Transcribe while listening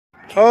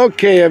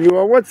Okay,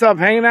 everyone, what's up?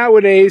 Hanging out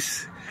with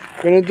Ace.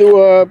 Gonna do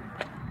a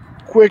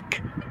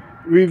quick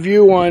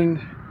review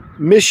on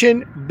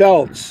Mission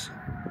belts.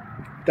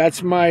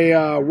 That's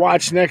my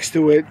watch next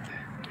to it,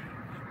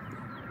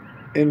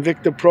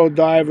 Invicta Pro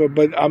Diver.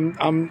 But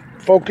I'm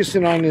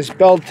focusing on this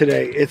belt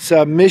today. It's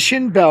a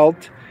Mission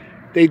belt.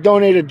 They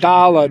donate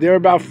 $1. They're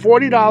about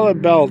 $40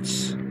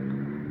 belts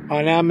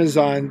on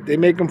Amazon. They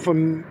make them for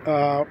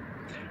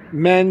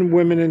men,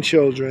 women, and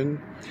children.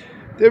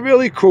 They're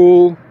really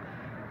cool.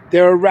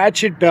 They're a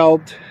ratchet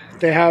belt.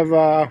 They have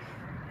a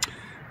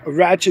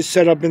ratchet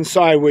set up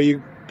inside where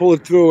you pull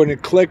it through and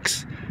it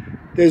clicks.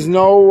 There's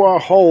no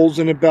holes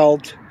in the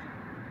belt,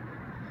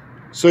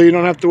 so you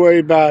don't have to worry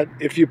about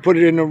if you put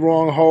it in the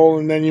wrong hole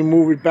and then you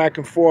move it back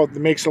and forth.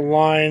 It makes a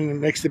line. It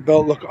makes the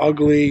belt look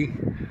ugly.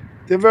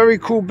 They're a very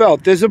cool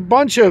belt. There's a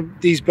bunch of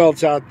these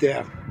belts out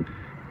there.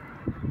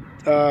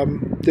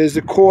 There's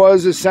the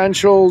Cause,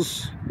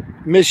 Essentials,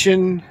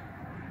 Mission,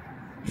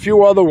 a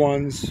few other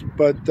ones,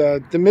 but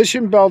the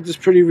Mission belt is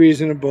pretty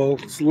reasonable.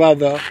 It's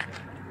leather.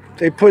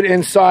 They put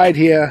inside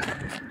here,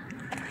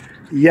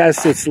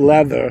 yes, it's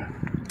leather.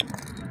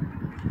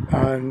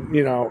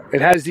 You know,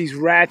 it has these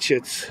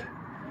ratchets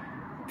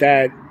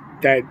that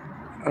I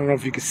don't know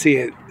if you can see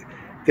it.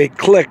 They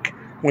click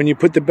when you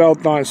put the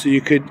belt on, so you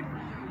could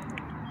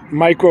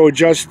micro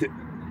adjust it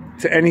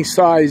to any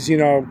size, you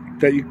know,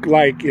 that you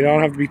like. You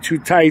don't have to be too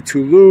tight,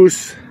 too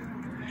loose.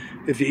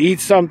 If you eat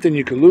something,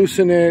 you can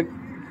loosen it.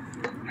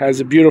 Has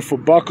a beautiful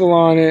buckle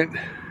on it,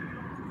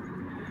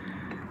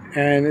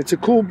 and it's a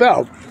cool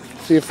belt.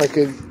 See if I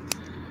could.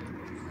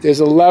 There's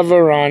a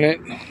lever on it,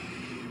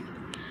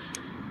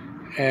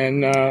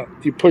 and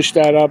you push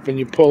that up and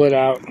you pull it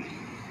out.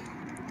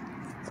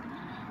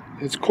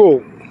 It's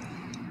cool.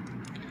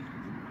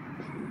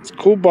 It's a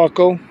cool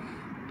buckle.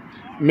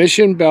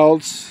 Mission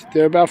belts.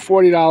 They're about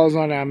 $40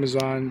 on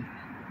Amazon,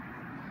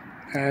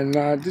 and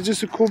they're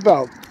just a cool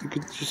belt. You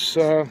could just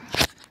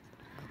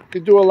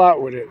could do a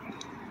lot with it.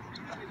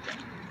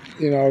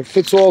 You know, it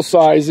fits all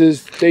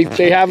sizes.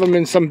 They have them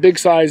in some big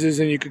sizes,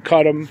 and you could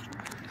cut them.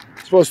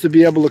 It's supposed to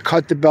be able to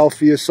cut the belt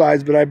for your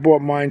size, but I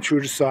bought mine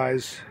true to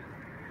size.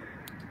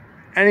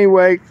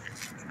 Anyway,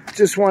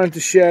 just wanted to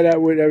share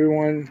that with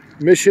everyone.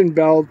 Mission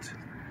belt,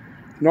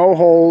 no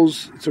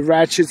holes. It's a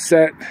ratchet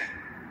set.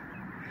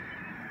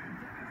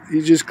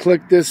 You just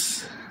click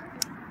this.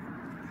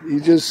 You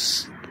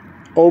just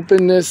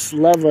open this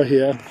lever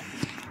here,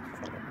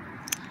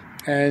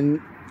 and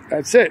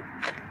that's it.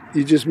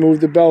 You just move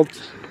the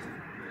belt.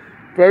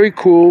 Very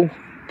cool,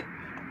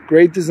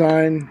 great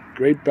design,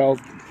 great belt.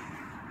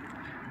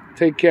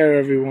 Take care,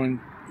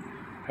 everyone.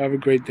 Have a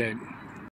great day.